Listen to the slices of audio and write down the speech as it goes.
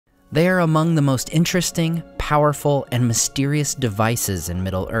They are among the most interesting, powerful, and mysterious devices in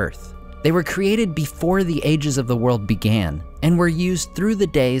Middle-earth. They were created before the ages of the world began, and were used through the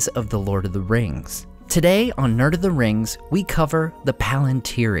days of the Lord of the Rings. Today on Nerd of the Rings, we cover the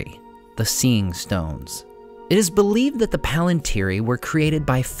Palantíri, the Seeing Stones. It is believed that the Palantíri were created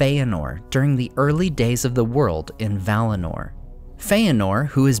by Feanor during the early days of the world in Valinor. Feanor,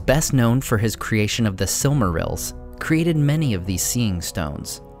 who is best known for his creation of the Silmarils, created many of these Seeing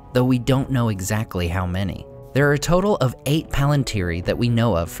Stones, though we don't know exactly how many. There are a total of 8 Palantíri that we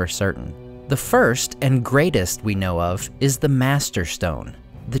know of for certain. The first and greatest we know of is the Master Stone,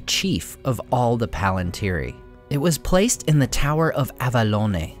 the chief of all the Palantíri. It was placed in the Tower of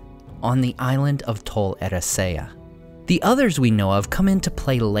Avalone, on the island of Tol Eressëa. The others we know of come into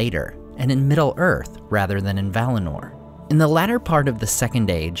play later, and in Middle-earth rather than in Valinor. In the latter part of the Second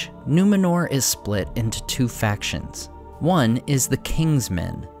Age, Numenor is split into 2 factions. One is the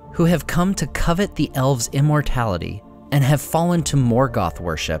Kingsmen, who have come to covet the elves' immortality and have fallen to Morgoth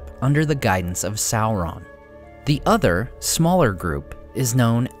worship under the guidance of Sauron. The other, smaller group is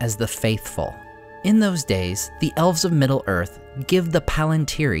known as the Faithful. In those days, the elves of Middle-earth give the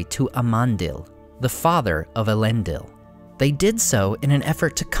Palantíri to Amandil, the father of Elendil. They did so in an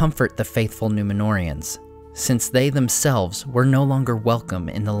effort to comfort the faithful Númenóreans, since they themselves were no longer welcome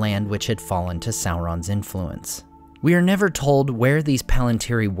in the land which had fallen to Sauron's influence. We are never told where these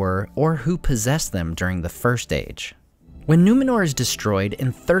Palantíri were or who possessed them during the First Age. When Númenor is destroyed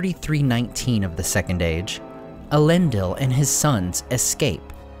in 3319 of the Second Age, Elendil and his sons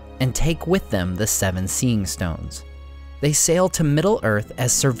escape and take with them the 7 Seeing Stones. They sail to Middle-earth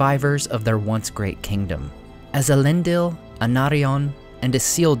as survivors of their once great kingdom. As Elendil, Anarion, and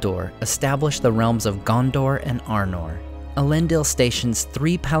Isildur establish the realms of Gondor and Arnor, Elendil stations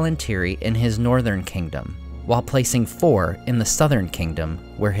 3 Palantíri in his northern kingdom, while placing 4 in the southern kingdom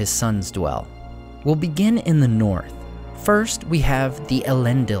where his sons dwell. We'll begin in the north. First, we have the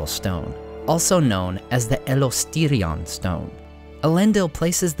Elendil Stone, also known as the Elostirion Stone. Elendil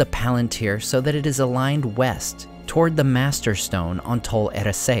places the Palantír so that it is aligned west toward the Master Stone on Tol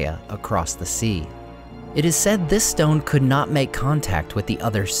Eressëa across the sea. It is said this stone could not make contact with the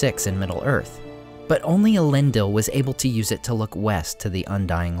other 6 in Middle-earth, but only Elendil was able to use it to look west to the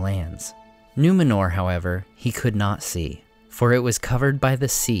Undying Lands. Númenor, however, he could not see, for it was covered by the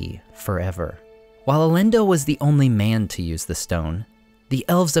sea forever. While Elendil was the only man to use the stone, the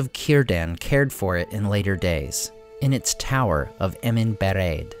elves of Círdan cared for it in later days, in its tower of Emin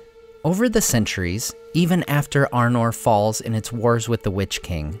Bered. Over the centuries, even after Arnor falls in its wars with the Witch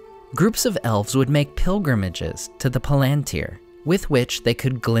King, groups of elves would make pilgrimages to the Palantír, with which they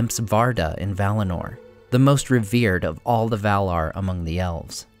could glimpse Varda in Valinor, the most revered of all the Valar among the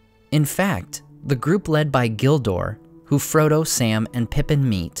elves. In fact, the group led by Gildor, who Frodo, Sam, and Pippin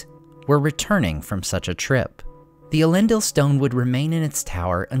meet, were returning from such a trip. The Elendil Stone would remain in its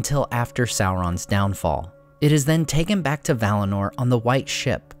tower until after Sauron's downfall. It is then taken back to Valinor on the White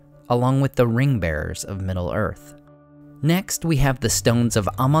Ship, along with the Ring-bearers of Middle-earth. Next, we have the stones of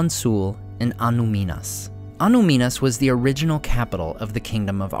Amansul and Anúminas. Anúminas was the original capital of the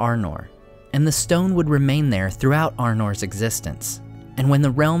Kingdom of Arnor, and the stone would remain there throughout Arnor's existence. And when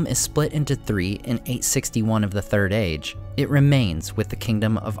the realm is split into 3 in 861 of the Third Age, it remains with the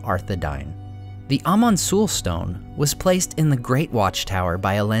Kingdom of Arthedain. The Amansul stone was placed in the Great Watchtower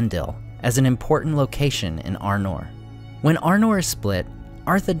by Elendil as an important location in Arnor. When Arnor is split,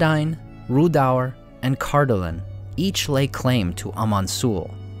 Arthedain, Rhudaur, and Cardolan each lay claim to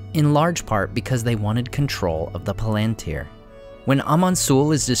Amansul, in large part because they wanted control of the Palantír. When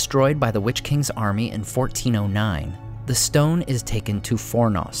Amansul is destroyed by the Witch King's army in 1409, the stone is taken to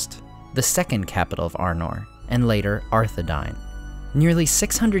Fornost, the second capital of Arnor, and later Arthedain. Nearly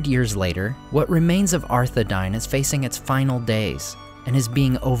 600 years later, what remains of Arthedain is facing its final days, and is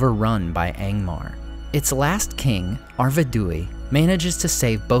being overrun by Angmar. Its last king, Arvedui, manages to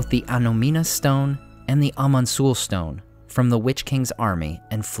save both the Anúminas stone and the Amansul stone from the Witch King's army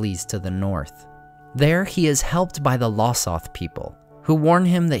and flees to the north. There he is helped by the Lossoth people, who warn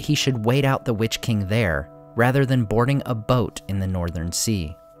him that he should wait out the Witch King there rather than boarding a boat in the northern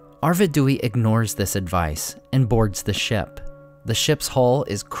sea. Arvedui ignores this advice and boards the ship. The ship's hull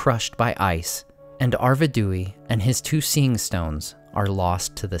is crushed by ice, and Arvedui and his 2 Seeing Stones are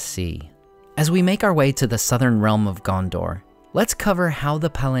lost to the sea. As we make our way to the southern realm of Gondor, let's cover how the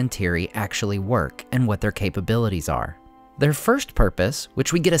Palantíri actually work and what their capabilities are. Their first purpose,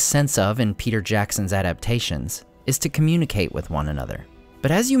 which we get a sense of in Peter Jackson's adaptations, is to communicate with one another.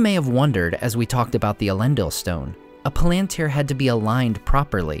 But as you may have wondered as we talked about the Elendil Stone, a Palantír had to be aligned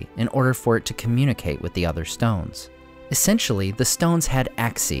properly in order for it to communicate with the other stones. Essentially, the stones had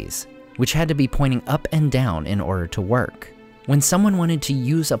axes, which had to be pointing up and down in order to work. When someone wanted to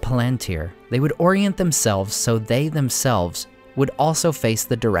use a palantir, they would orient themselves so they themselves would also face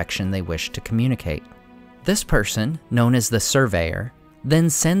the direction they wished to communicate. This person, known as the surveyor, then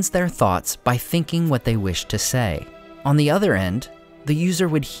sends their thoughts by thinking what they wish to say. On the other end, the user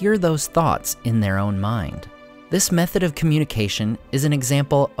would hear those thoughts in their own mind. This method of communication is an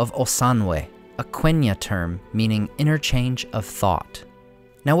example of osanwe, a Quenya term meaning interchange of thought.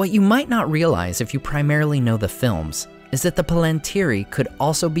 Now, what you might not realize if you primarily know the films is that the palantíri could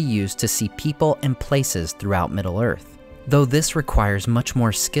also be used to see people and places throughout Middle-earth, though this requires much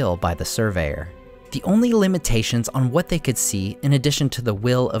more skill by the surveyor. The only limitations on what they could see, in addition to the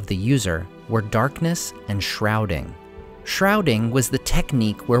will of the user, were darkness and shrouding. Shrouding was the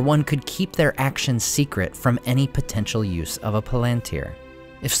technique where one could keep their actions secret from any potential use of a palantir.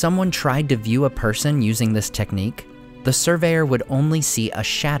 If someone tried to view a person using this technique, the surveyor would only see a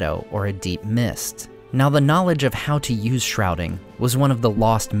shadow or a deep mist. Now, the knowledge of how to use shrouding was one of the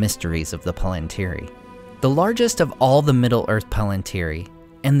lost mysteries of the palantíri. The largest of all the Middle-earth palantíri,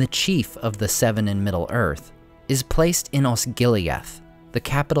 and the chief of the 7 in Middle-earth, is placed in Osgiliath, the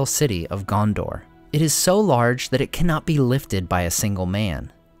capital city of Gondor. It is so large that it cannot be lifted by a single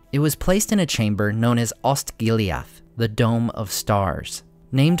man. It was placed in a chamber known as Ostgiliath, the Dome of Stars,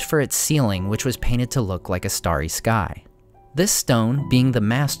 named for its ceiling, which was painted to look like a starry sky. This stone, being the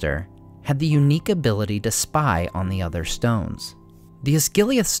master, had the unique ability to spy on the other stones. The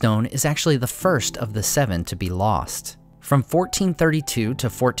Osgiliath stone is actually the first of the 7 to be lost. From 1432 to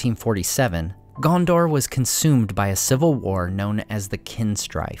 1447, Gondor was consumed by a civil war known as the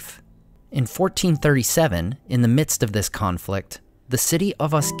Kinstrife. In 1437, in the midst of this conflict, the city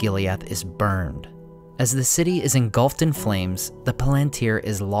of Osgiliath is burned. As the city is engulfed in flames, the palantir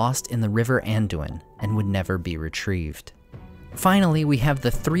is lost in the river Anduin and would never be retrieved. Finally, we have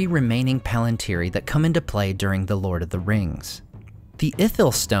the 3 remaining palantíri that come into play during The Lord of the Rings. The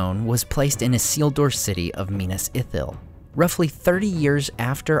Ithil stone was placed in Isildur city of Minas Ithil. Roughly 30 years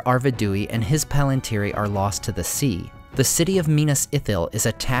after Arvedui and his palantíri are lost to the sea, the city of Minas Ithil is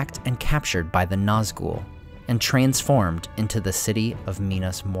attacked and captured by the Nazgul, and transformed into the city of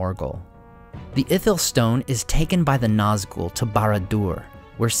Minas Morgul. The Ithil stone is taken by the Nazgul to Barad-dûr,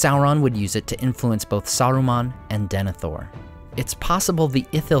 where Sauron would use it to influence both Saruman and Denethor. It's possible the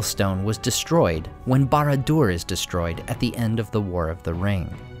Ithil stone was destroyed when Barad-dûr is destroyed at the end of the War of the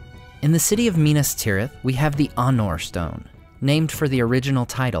Ring. In the city of Minas Tirith, we have the Anor stone, named for the original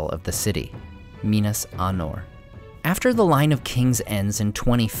title of the city, Minas Anor. After the line of kings ends in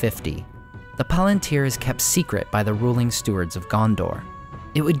 2050, the palantir is kept secret by the ruling stewards of Gondor.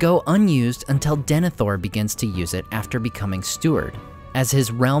 It would go unused until Denethor begins to use it after becoming steward, as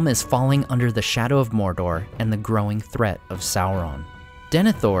his realm is falling under the shadow of Mordor and the growing threat of Sauron.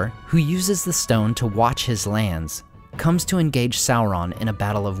 Denethor, who uses the stone to watch his lands, comes to engage Sauron in a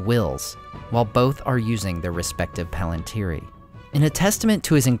battle of wills, while both are using their respective palantíri. In a testament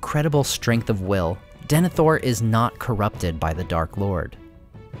to his incredible strength of will, Denethor is not corrupted by the Dark Lord.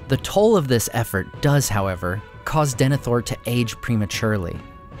 The toll of this effort does, however, cause Denethor to age prematurely,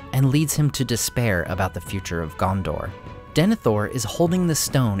 and leads him to despair about the future of Gondor. Denethor is holding the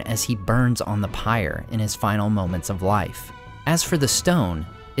stone as he burns on the pyre in his final moments of life. As for the stone,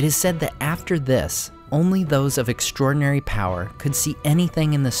 it is said that after this, only those of extraordinary power could see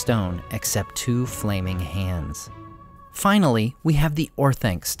anything in the stone except 2 flaming hands. Finally, we have the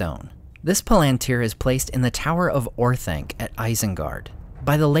Orthanc stone. This palantir is placed in the Tower of Orthanc at Isengard.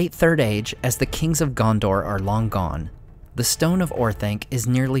 By the late Third Age, as the kings of Gondor are long gone, the Stone of Orthanc is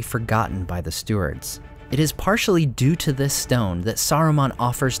nearly forgotten by the stewards. It is partially due to this stone that Saruman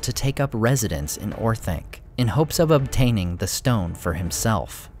offers to take up residence in Orthanc, in hopes of obtaining the stone for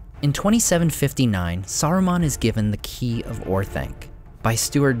himself. In 2759, Saruman is given the Key of Orthanc by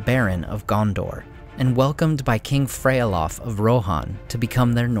Steward Beren of Gondor, and welcomed by King Frealof of Rohan to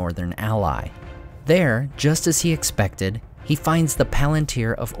become their northern ally. There, just as he expected, he finds the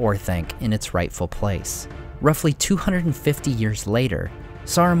Palantir of Orthanc in its rightful place. Roughly 250 years later,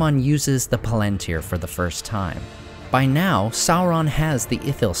 Saruman uses the Palantir for the first time. By now, Sauron has the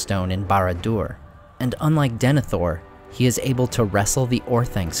Ithil stone in Barad-dûr, and unlike Denethor, he is able to wrestle the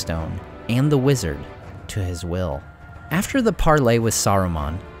Orthanc stone and the wizard to his will. After the parley with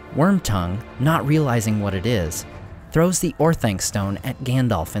Saruman, Wormtongue, not realizing what it is, throws the Orthanc stone at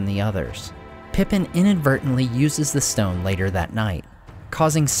Gandalf and the others. Pippin inadvertently uses the stone later that night,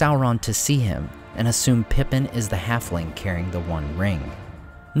 causing Sauron to see him and assume Pippin is the halfling carrying the One Ring.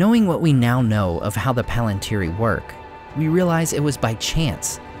 Knowing what we now know of how the Palantíri work, we realize it was by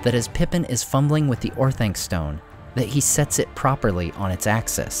chance that as Pippin is fumbling with the Orthanc stone, that he sets it properly on its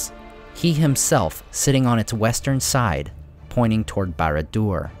axis, he himself sitting on its western side, pointing toward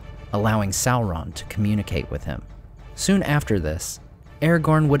Barad-dûr, allowing Sauron to communicate with him. Soon after this,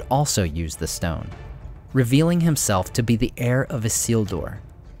 Aragorn would also use the stone, revealing himself to be the heir of Isildur,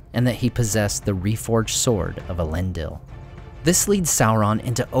 and that he possessed the reforged sword of Elendil. This leads Sauron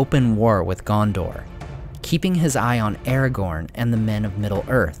into open war with Gondor, keeping his eye on Aragorn and the men of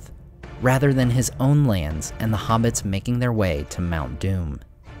Middle-earth, rather than his own lands and the hobbits making their way to Mount Doom.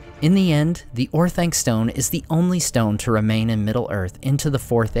 In the end, the Orthanc stone is the only stone to remain in Middle-earth into the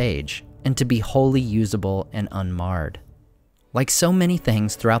Fourth Age, and to be wholly usable and unmarred. Like so many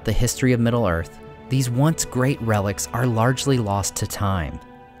things throughout the history of Middle-earth, these once great relics are largely lost to time,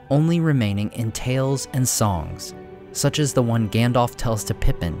 only remaining in tales and songs, such as the one Gandalf tells to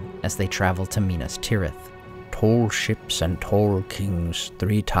Pippin as they travel to Minas Tirith. "Tall ships and tall kings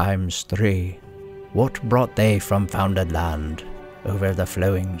 3 times 3, what brought they from founded land, over the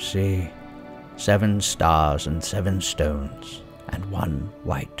flowing sea? 7 stars and 7 stones, and 1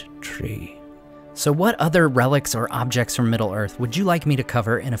 white tree." So what other relics or objects from Middle-earth would you like me to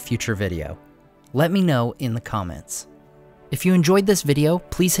cover in a future video? Let me know in the comments. If you enjoyed this video,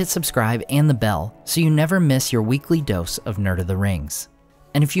 please hit subscribe and the bell so you never miss your weekly dose of Nerd of the Rings.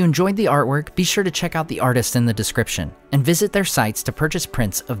 And if you enjoyed the artwork, be sure to check out the artist in the description and visit their sites to purchase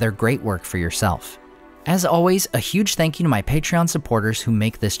prints of their great work for yourself. As always, a huge thank you to my Patreon supporters who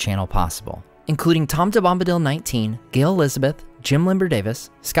make this channel possible, including Tom DeBombadil 19, Gail Elizabeth, Jim Limber Davis,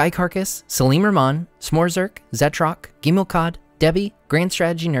 Sky Carcass, Salim Rahman, Smorzerk, Zetrock, Gimilcod, Debbie, Grand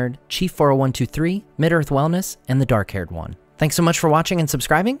Strategy Nerd, Chief 40123, Mid-Earth Wellness, and the Dark-Haired One. Thanks so much for watching and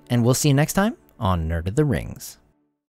subscribing, and we'll see you next time on Nerd of the Rings.